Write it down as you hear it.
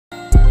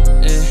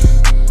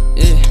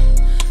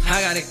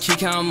gotta keep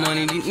counting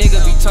money. These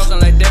niggas be talking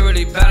like they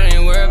really bout it.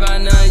 Ain't worry about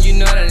nothing, you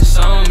know that it's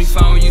on me.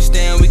 Find where you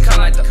stand, we come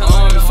like the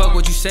army. Fuck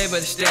what you say,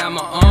 but stay out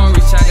my arm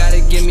reach. I gotta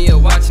give me a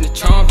watch and a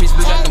charm piece.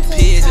 We got them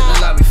pigs, it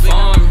look like we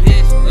farming.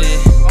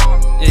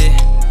 Yeah,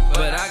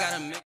 but I gotta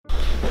make.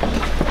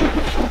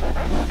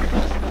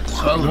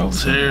 I look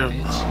terrible.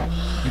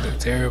 You look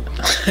terrible.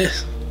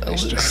 I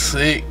look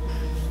sick.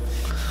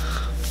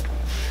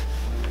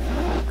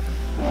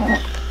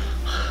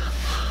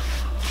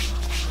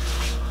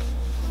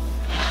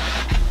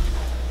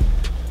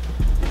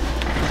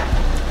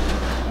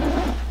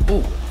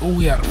 Oh,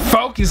 we gotta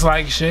focus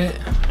like shit.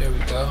 There we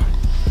go.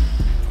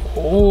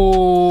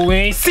 Oh, we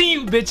ain't seen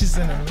you bitches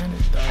in a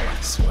minute, dog.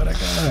 I swear to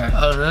God.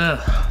 Oh,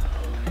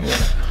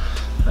 yeah.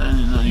 I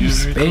didn't know you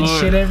was recording. Spit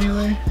shit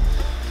everywhere.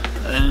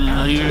 I didn't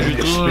know you was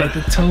recording.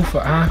 Spit the tooth,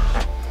 huh?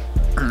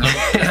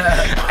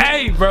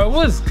 Hey, bro,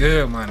 what's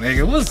good, my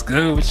nigga? What's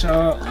good with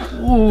y'all?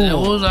 Yeah,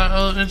 what was our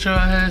old intro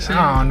I had said?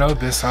 I don't know,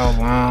 it's been so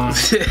long.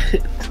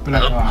 It's been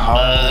like a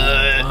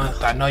whole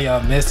month. I know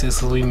y'all missed it,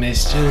 so we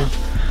missed you.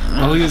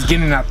 But we was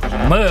getting out the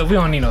mud. We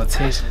don't need no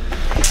tissue.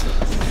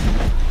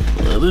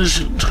 Well, this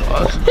shit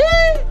talking.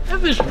 That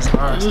bitch was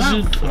hard. This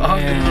shit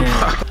talking.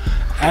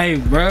 Hey,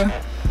 bro.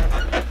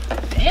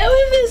 Damn,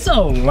 it been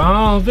so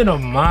long. It's been a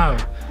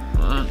month.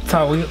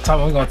 We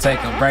gonna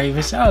take a break.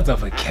 But shout out to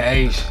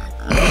vacation.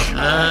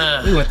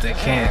 We went to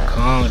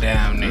Cancun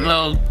down there.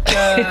 No,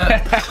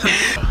 God.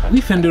 We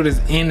finna do this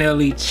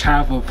NLE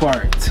Choppa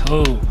Part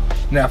 2.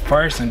 That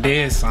first and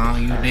dead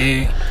song you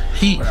did.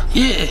 Yeah.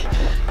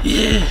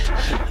 We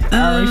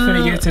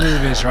finna get to this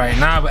bitch right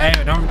now, but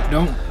hey,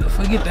 don't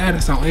forget that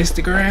it's on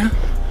Instagram.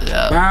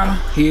 Yeah. Wow,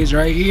 here's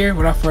right here.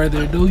 Without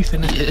further ado, we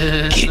finna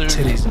get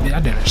to this bitch.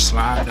 I didn't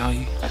slide on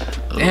you.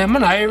 Damn, my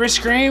favorite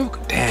scream.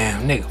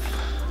 Damn, nigga.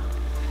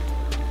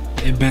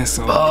 It been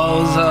so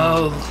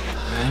long.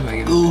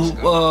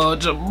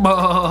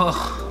 Choppa.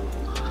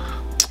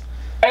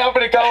 Hey, I'm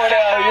finna go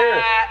down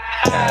here.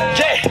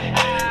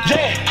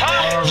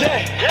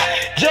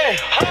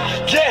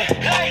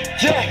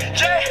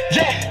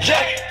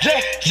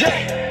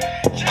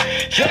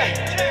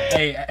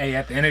 Hey,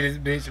 at the end of this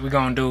bitch, we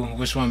gonna do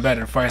which one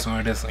better, the first one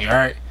or this one,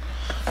 alright?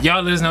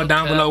 Y'all let us know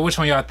down below which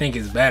one y'all think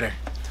is better.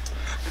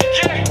 I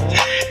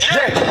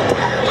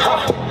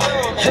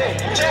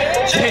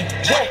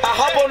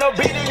hop on the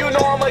beat and you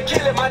know I'ma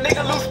kill it. My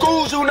nigga lose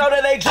schools, you know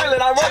that they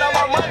drillin'. I run out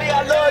my money,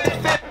 I love this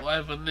fit.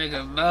 Wipe a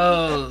nigga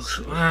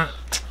nose.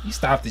 You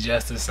stopped it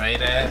just to say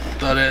that.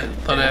 Throw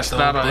that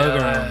snot on your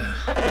ass.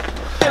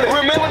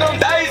 Remember them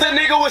days a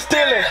nigga was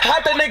stealing.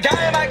 Hot in the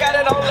game, I got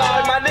it on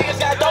lock. My niggas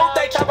got dope,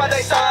 they chop out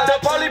they side. The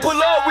police pull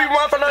up, we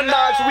run from the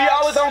knocks. We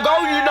always on go,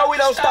 you know we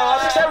don't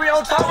stop. Cherry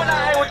on top when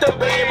I ain't with the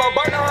beam. A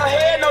burn on her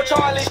head, no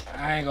Charlie.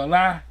 I ain't gonna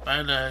lie.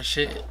 Burn that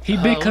shit. He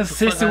been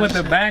consistent with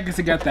the bag because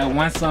he got that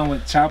one song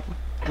with Choppa.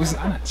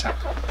 I'm not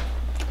Choppa.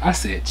 I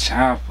said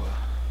Choppa.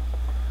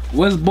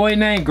 What's boy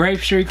name?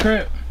 Grape Street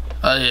Crip?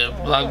 Oh yeah,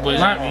 Block Boy.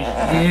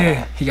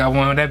 Yeah, he got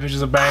one of that bitch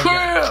was a bag.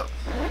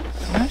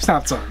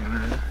 Stop talking,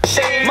 man.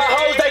 My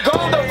hoes, they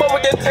gone though, fuck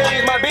with the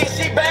team. My bitch,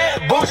 she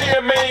bad, bougie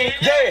and mean.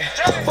 Yeah,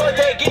 fuck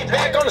that, get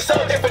back on the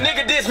subject. If a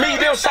nigga diss me,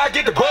 them shot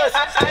get the bus.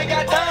 I ain't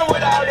got time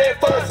with all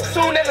that fuss. As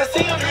soon as I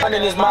see him, I'm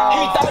in his mouth.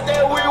 He thought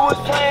that we was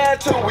playing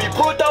too. We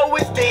put those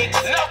with sticks.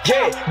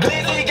 Yeah,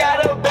 Glizzy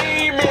got a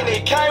beam and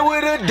it came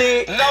with a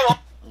dick. No.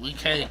 We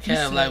can't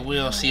count like we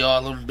don't see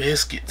all them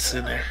biscuits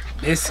in there.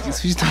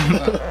 Biscuits? What you talking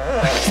about?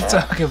 What you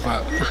talking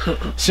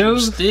about?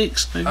 Shoes?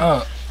 Sticks, nigga.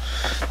 Oh.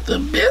 The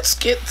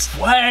biscuits.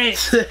 Wait.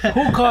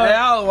 Who called? Hey,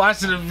 I was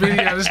watching the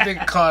video. This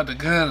nigga called the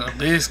gun a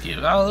biscuit.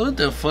 I was, what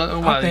the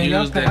fuck? I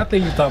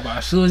think you talking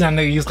about shoes. That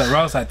nigga used to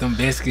roast like them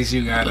biscuits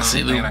you got on.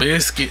 See them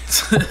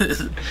biscuits. You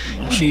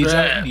need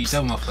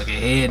your motherfucking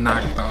head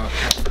knocked off.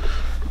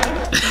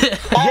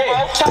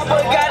 Yeah,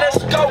 Choppa got a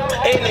scope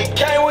and it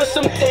came with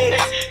some things.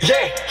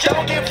 Yeah,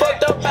 don't get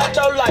fucked up about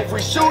your life.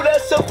 We shoot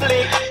us a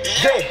flick.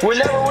 Yeah,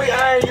 whenever we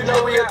iron, you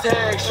know we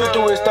attack. Shoot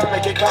through his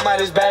stomach, it come out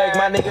his bag.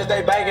 My niggas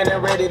they bagging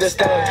and ready to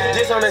stack.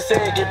 Just on the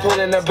set, get put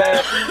in the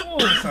bag.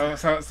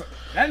 So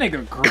that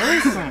nigga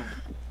gruesome.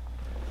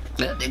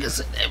 That nigga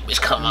said that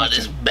bitch come out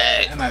his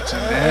bag. That's not your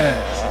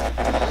ass.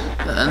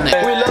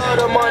 We love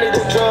the money,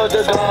 the drugs,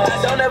 the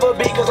guns. Don't ever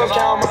be cause I'm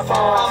counting my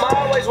funds. I'm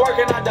always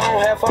working, I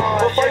don't have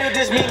fun. Before you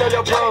diss me, know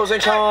your pros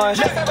and cons.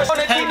 On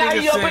the team, now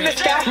you up in the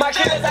sky. My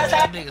killers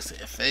outside. That nigga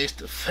said face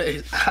to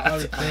face. All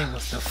the thing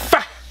was the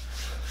fuck.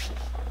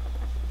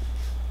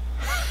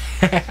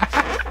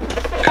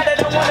 They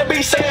don't wanna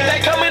be seen.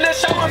 They come in the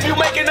show if you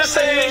making a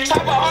scene.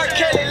 Choppa R.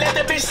 Kelly, let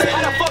them be seen.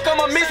 How the fuck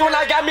I'ma miss when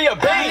I got me a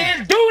beat? I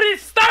didn't do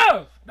this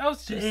stuff. That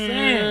was just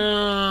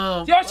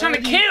saying. Y'all trying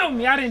to kill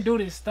me. I didn't do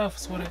this stuff, I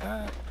swear to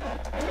God.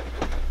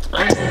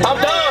 I'm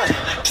done.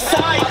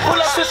 Side, pull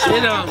up the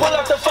shoot, pull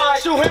up the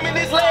fight. Shoot him in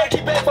his leg,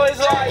 he bet for his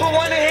life. Put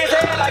one in his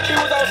head like he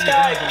was on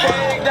Skype.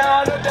 Bang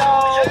down the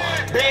dog,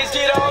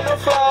 biscuit on the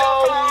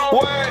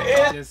floor. Where is?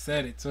 I just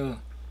said it too.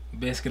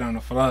 Biscuit on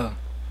the floor.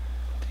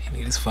 He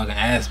need his fucking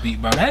ass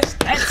beat, bro. That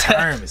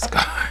term is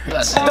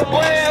garbage. The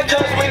plan,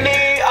 cause we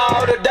need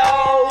all the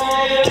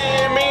dogs.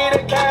 Give me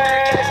the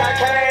cash.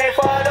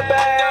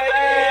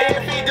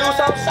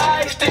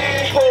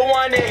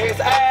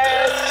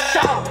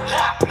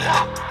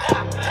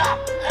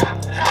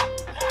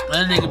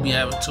 nigga be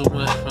having too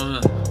much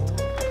fun.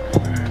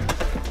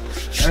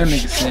 That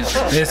nigga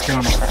said biscuit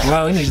on the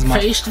floor. He needs my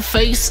Face to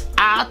face,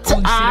 eye to Oh,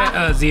 you see eye.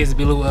 that ZS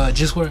Blue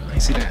just where? I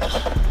ain't see that.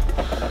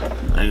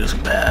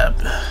 Niggas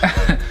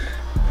bad.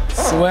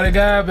 Swear to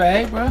God, but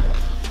hey, bro.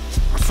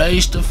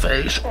 Face to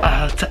face,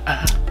 eye to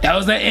eye. That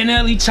was the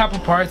NLE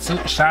Choppa part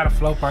 2, Shotta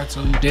Flow part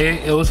 2. You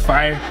did. It was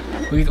fire.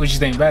 What you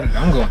think better?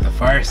 I'm going with the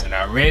first and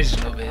the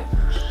original bit.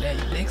 That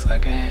you think so,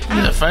 okay?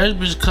 Yeah, the first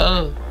bitch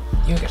cold.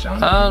 You ain't got your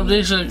own.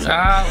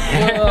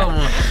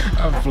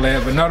 I'm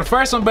playing, but no, the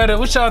first one better.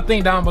 What y'all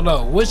think down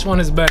below? Which one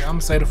is better? I'm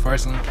gonna say the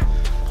first one.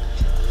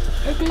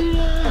 Maybe,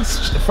 the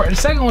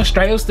second one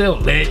straight was still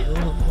lit.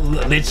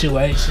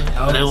 Lituation.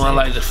 They want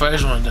like the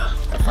first one though.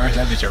 The first,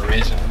 that bitch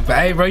original. But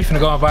hey, bro, you finna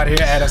go up out of here,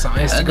 add us on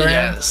That nigga Instagram.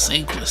 had a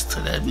sequence to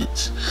that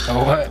bitch.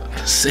 Oh,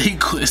 what?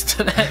 Sequence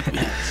to that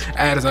bitch.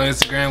 Add us on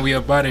Instagram, we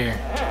up out of here.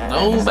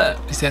 No back.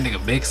 You said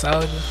nigga big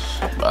soldier?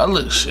 I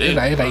look shit. He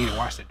like you to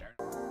watch the dirt.